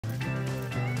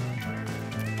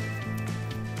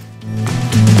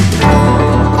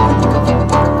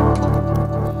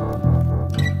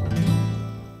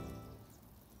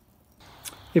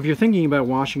If you're thinking about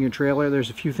washing your trailer, there's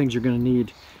a few things you're going to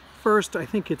need. First, I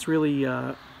think it's really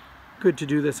good to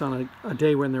do this on a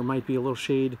day when there might be a little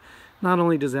shade. Not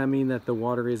only does that mean that the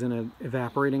water isn't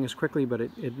evaporating as quickly, but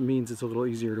it means it's a little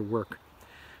easier to work.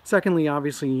 Secondly,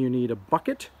 obviously you need a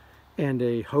bucket and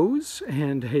a hose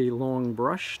and a long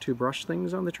brush to brush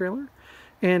things on the trailer.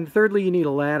 And thirdly, you need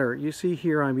a ladder. You see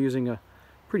here I'm using a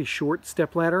pretty short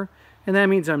step ladder, and that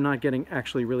means I'm not getting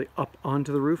actually really up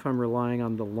onto the roof. I'm relying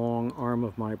on the long arm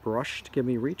of my brush to give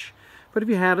me reach. But if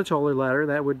you had a taller ladder,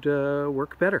 that would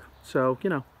work better. So, you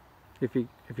know, if you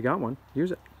got one,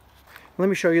 use it. Let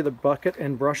me show you the bucket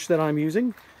and brush that I'm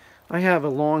using. I have a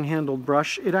long-handled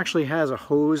brush. It actually has a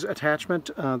hose attachment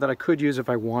that I could use if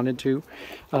I wanted to,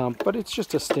 but it's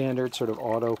just a standard sort of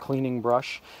auto cleaning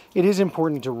brush. It is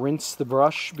important to rinse the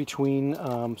brush between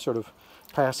sort of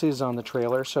passes on the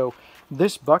trailer. So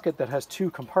this bucket that has two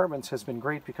compartments has been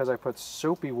great because I put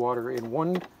soapy water in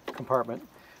one compartment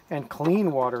and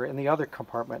clean water in the other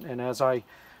compartment. And as I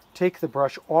take the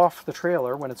brush off the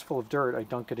trailer when it's full of dirt, I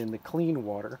dunk it in the clean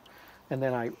water, and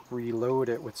then I reload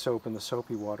it with soap in the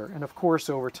soapy water. And of course,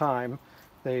 over time,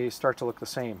 they start to look the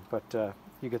same, but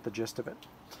you get the gist of it.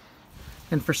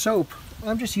 And for soap,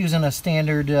 I'm just using a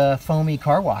standard foamy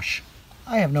car wash.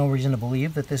 I have no reason to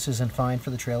believe that this isn't fine for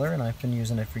the trailer, and I've been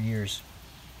using it for years.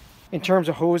 In terms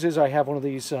of hoses, I have one of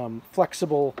these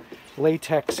flexible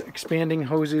latex expanding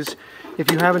hoses. If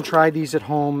you haven't tried these at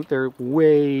home, they're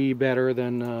way better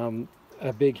than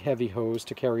a big heavy hose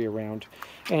to carry around.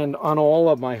 And on all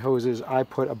of my hoses I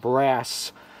put a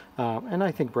brass, and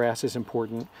I think brass is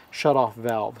important, shut-off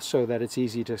valve so that it's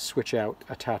easy to switch out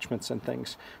attachments and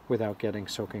things without getting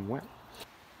soaking wet.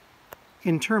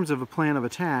 In terms of a plan of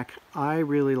attack, I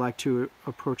really like to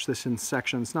approach this in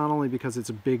sections, not only because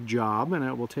it's a big job and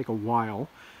it will take a while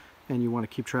and you want to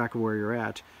keep track of where you're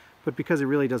at, but because it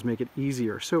really does make it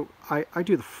easier. So I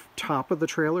do the top of the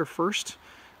trailer first,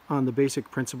 on the basic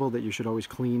principle that you should always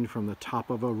clean from the top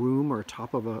of a room or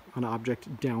top of an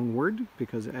object downward,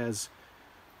 because as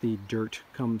the dirt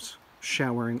comes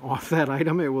showering off that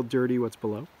item, it will dirty what's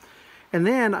below. And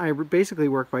then I basically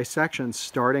work by sections,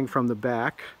 starting from the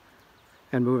back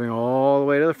and moving all the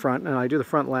way to the front. And I do the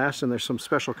front last, and there's some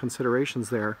special considerations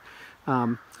there.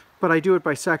 But I do it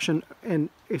by section and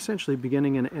essentially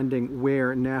beginning and ending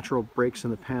where natural breaks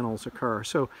in the panels occur.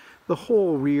 So the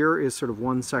whole rear is sort of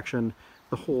one section,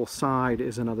 the whole side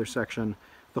is another section,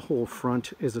 the whole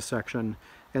front is a section,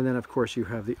 and then of course you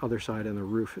have the other side and the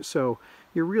roof. So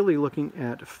you're really looking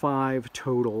at 5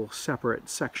 total separate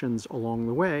sections along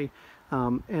the way,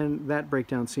 and that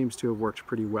breakdown seems to have worked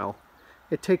pretty well.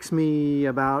 It takes me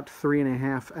about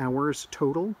 3.5 hours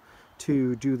total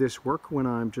to do this work when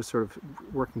I'm just sort of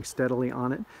working steadily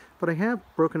on it, but I have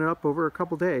broken it up over a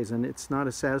couple days, and it's not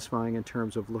as satisfying in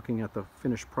terms of looking at the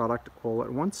finished product all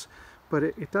at once. But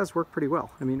it does work pretty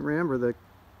well. I mean, remember that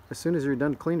as soon as you're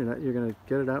done cleaning it, you're going to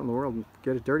get it out in the world and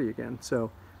get it dirty again.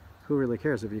 So who really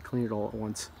cares if you clean it all at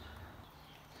once?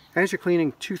 As you're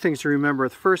cleaning, 2 things to remember.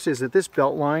 The first is that this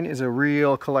belt line is a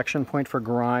real collection point for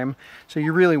grime. So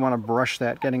you really want to brush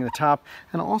that, getting the top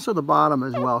and also the bottom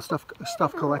as well.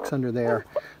 Stuff collects under there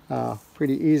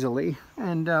pretty easily.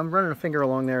 And running a finger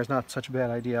along there is not such a bad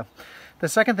idea. The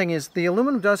second thing is the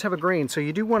aluminum does have a grain, so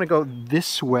you do want to go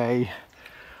this way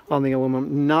on the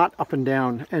aluminum, not up and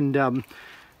down. And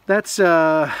that's,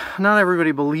 not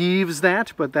everybody believes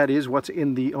that, but that is what's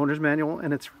in the owner's manual,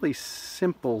 and it's really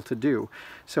simple to do.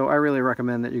 So I really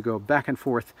recommend that you go back and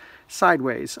forth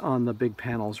sideways on the big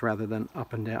panels rather than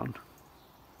up and down.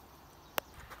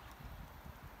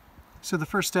 So the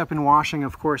first step in washing,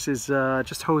 of course, is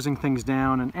just hosing things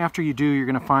down, and after you do, you're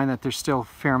going to find that there's still a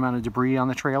fair amount of debris on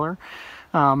the trailer.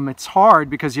 It's hard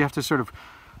because you have to sort of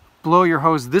blow your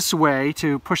hose this way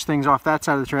to push things off that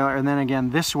side of the trailer, and then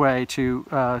again this way to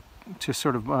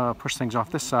sort of push things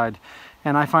off this side.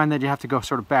 And I find that you have to go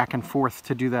sort of back and forth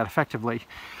to do that effectively.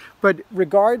 But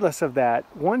regardless of that,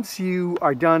 once you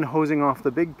are done hosing off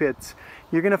the big bits,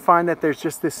 you're going to find that there's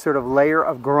just this sort of layer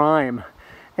of grime.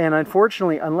 And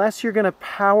unfortunately, unless you're going to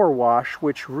power wash,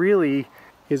 which really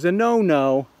is a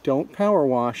no-no, don't power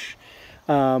wash.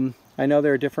 I know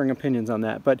there are differing opinions on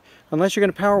that, but unless you're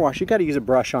going to power wash, you got to use a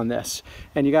brush on this,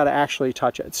 and you got to actually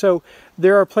touch it. So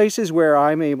there are places where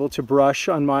I'm able to brush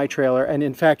on my trailer, and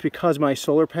in fact, because my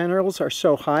solar panels are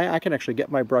so high, I can actually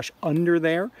get my brush under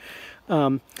there.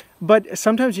 But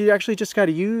sometimes you actually just got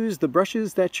to use the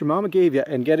brushes that your mama gave you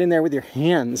and get in there with your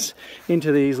hands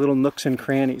into these little nooks and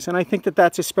crannies. And I think that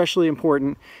that's especially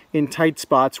important in tight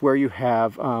spots where you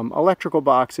have electrical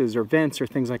boxes or vents or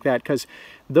things like that, because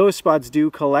those spots do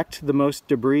collect the most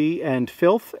debris and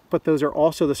filth, but those are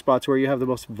also the spots where you have the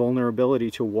most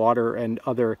vulnerability to water and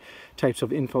other types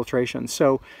of infiltration.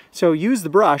 So use the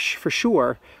brush for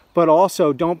sure, but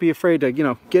also don't be afraid to,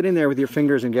 get in there with your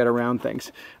fingers and get around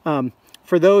things.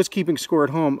 For those keeping score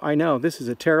at home, I know this is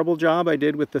a terrible job I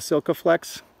did with the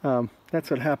Silkaflex. That's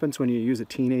what happens when you use a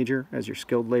teenager as your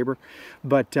skilled labor.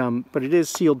 But it is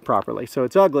sealed properly. So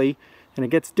it's ugly and it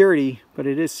gets dirty, but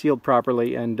it is sealed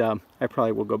properly, and I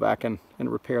probably will go back and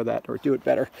repair that or do it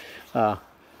better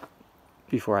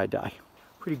before I die.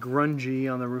 Pretty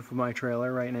grungy on the roof of my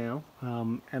trailer right now,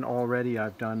 and already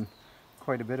I've done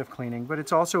quite a bit of cleaning, but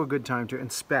it's also a good time to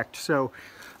inspect. So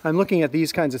I'm looking at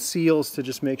these kinds of seals to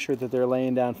just make sure that they're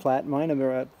laying down flat. Mine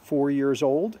are at 4 years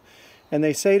old, and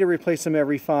they say to replace them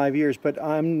every 5 years, but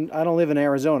I don't live in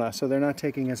Arizona, so they're not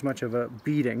taking as much of a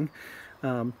beating.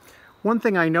 One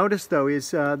thing I noticed though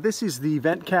is this is the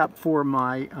vent cap for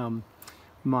my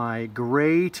my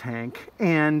gray tank,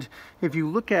 and if you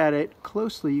look at it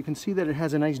closely you can see that it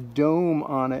has a nice dome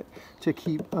on it to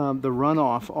keep the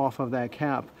runoff off of that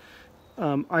cap.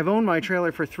 I've owned my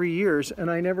trailer for 3 years and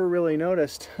I never really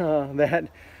noticed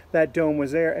that dome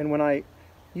was there, and when I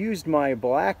used my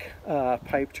black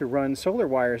pipe to run solar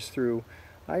wires through,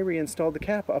 I reinstalled the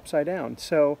cap upside down.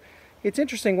 So it's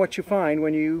interesting what you find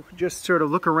when you just sort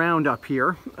of look around up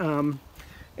here,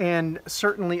 and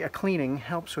certainly a cleaning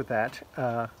helps with that.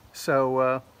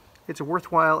 So it's a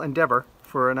worthwhile endeavor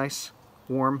for a nice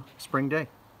warm spring day.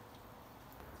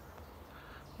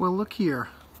 Well, look here,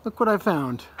 look what I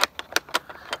found.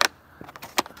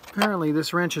 Apparently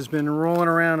this wrench has been rolling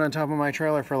around on top of my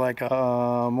trailer for like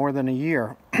more than a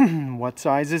year. What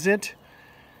size is it?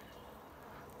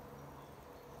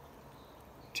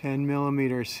 10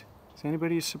 millimeters. Is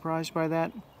anybody surprised by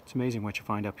that? It's amazing what you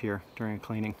find up here during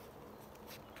cleaning.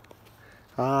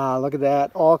 Ah, look at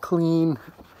that, all clean.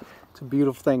 It's a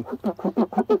beautiful thing.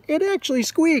 It actually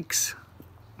squeaks.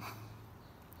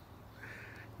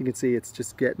 You can see it's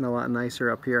just getting a lot nicer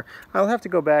up here. I'll have to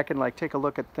go back and take a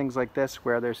look at things like this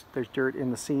where there's dirt in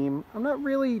the seam. I'm not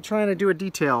really trying to do a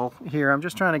detail here. I'm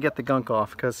just trying to get the gunk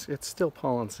off because it's still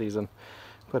pollen season.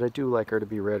 But I do like her to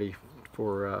be ready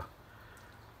for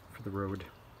the road.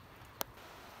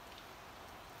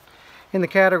 In the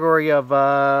category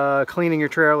of cleaning your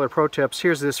trailer pro tips,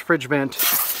 here's this fridge vent.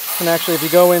 And actually if you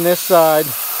go in this side,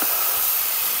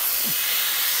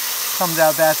 comes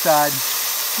out that side.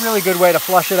 Really good way to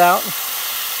flush it out.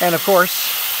 And of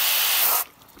course,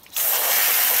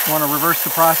 you want to reverse the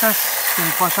process, you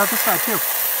can flush out this side too.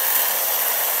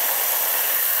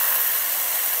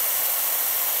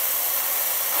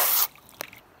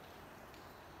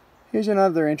 Here's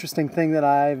another interesting thing that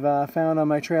I've found on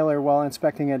my trailer while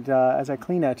inspecting it as I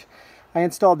clean it. I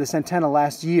installed this antenna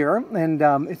last year and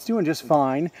it's doing just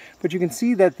fine, but you can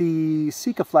see that the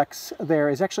Sikaflex there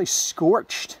is actually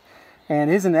scorched. And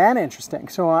isn't that interesting?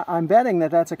 So I'm betting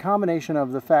that that's a combination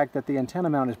of the fact that the antenna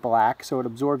mount is black, so it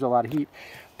absorbs a lot of heat,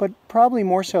 but probably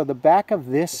more so the back of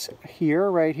this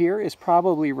here, right here, is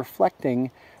probably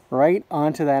reflecting right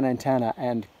onto that antenna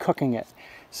and cooking it.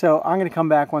 So I'm going to come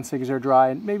back once things are dry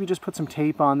and maybe just put some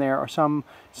tape on there or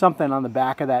something on the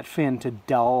back of that fin to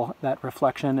dull that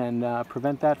reflection and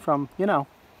prevent that from,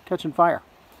 catching fire.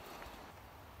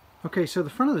 Okay, so the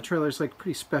front of the trailer is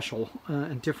pretty special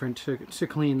and different to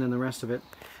clean than the rest of it.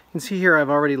 You can see here I've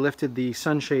already lifted the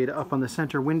sunshade up on the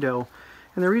center window,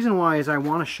 and the reason why is I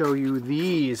want to show you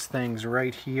these things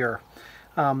right here.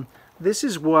 This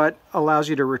is what allows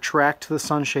you to retract the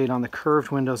sunshade on the curved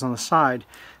windows on the side,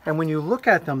 and when you look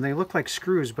at them they look like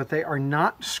screws, but they are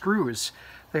not screws.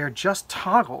 They are just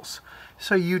toggles.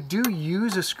 So you do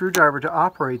use a screwdriver to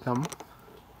operate them,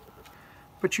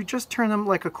 but you just turn them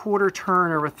like a quarter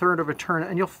turn or a third of a turn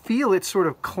and you'll feel it sort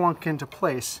of clunk into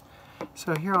place.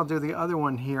 So here I'll do the other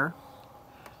one here.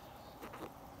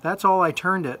 That's all I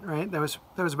turned it, right? That was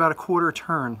about a quarter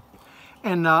turn.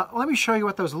 And let me show you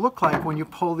what those look like when you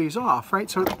pull these off, right?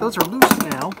 So those are loose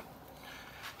now.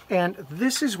 And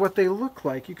this is what they look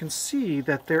like. You can see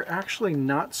that they're actually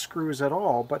not screws at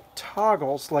all, but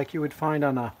toggles like you would find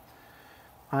on a,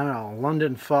 I don't know,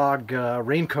 London Fog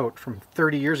raincoat from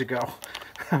 30 years ago.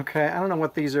 Okay, I don't know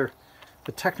what these are,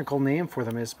 the technical name for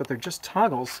them is, but they're just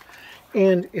toggles.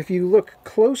 And if you look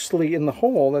closely in the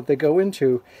hole that they go into,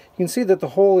 you can see that the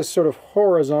hole is sort of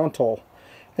horizontal.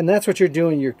 And that's what you're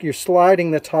doing. You're sliding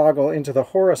the toggle into the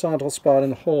horizontal spot in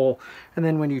the hole, and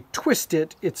then when you twist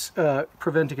it, it's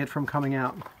preventing it from coming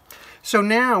out. So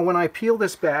now when I peel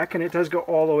this back, and it does go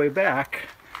all the way back,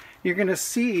 you're going to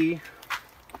see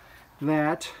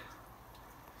that,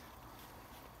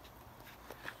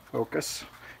 focus,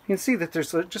 you can see that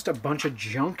there's just a bunch of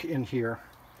junk in here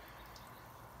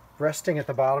resting at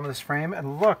the bottom of this frame.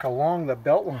 And look, along the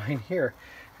belt line here,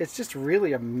 it's just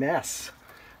really a mess.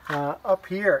 Up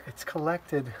here, it's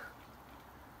collected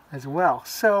as well.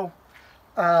 So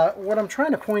what I'm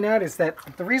trying to point out is that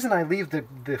the reason I leave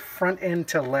the front end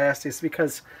to last is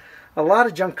because a lot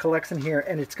of junk collects in here,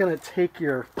 and it's going to take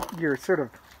your sort of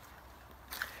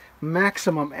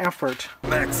maximum effort.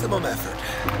 Maximum effort.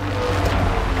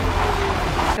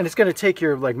 And it's going to take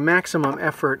your like maximum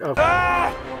effort of...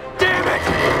 Ah! Damn it!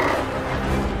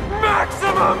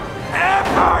 Maximum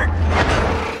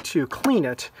effort! To clean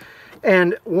it.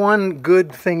 And one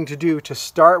good thing to do to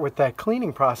start with that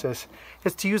cleaning process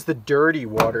is to use the dirty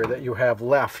water that you have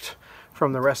left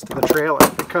from the rest of the trailer,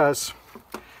 because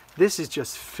this is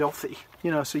just filthy, you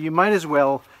know. So you might as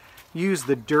well use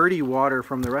the dirty water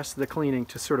from the rest of the cleaning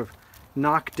to sort of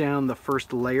knock down the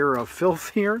first layer of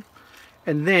filth here,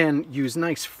 and then use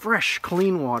nice fresh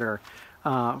clean water,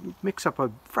 mix up a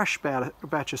fresh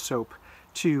batch of soap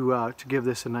to give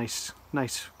this a nice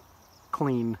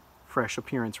clean fresh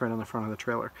appearance right on the front of the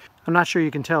trailer. I'm not sure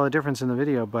you can tell a difference in the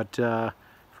video, but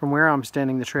from where I'm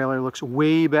standing, the trailer looks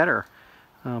way better.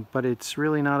 But it's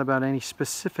really not about any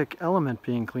specific element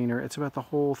being cleaner. It's about the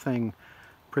whole thing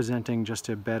presenting just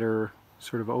a better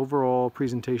sort of overall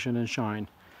presentation and shine.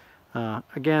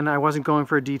 Again, I wasn't going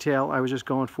for a detail. I was just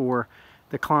going for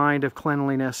the kind of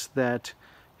cleanliness that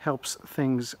helps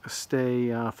things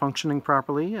stay functioning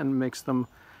properly and makes them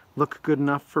look good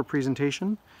enough for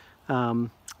presentation.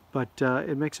 But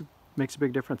it makes a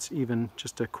big difference, even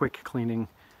just a quick cleaning,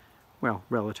 well,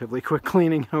 relatively quick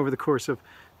cleaning over the course of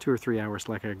 2 or 3 hours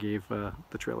like I gave the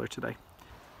trailer today.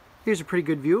 Here's a pretty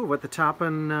good view of what the top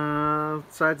and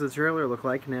sides of the trailer look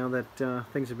like now that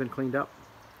things have been cleaned up.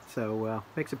 So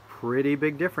makes a pretty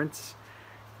big difference,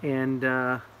 and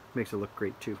makes it look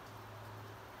great too.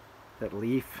 That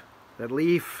leaf,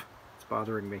 it's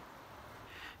bothering me.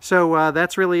 So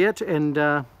that's really it, and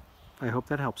I hope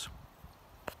that helps.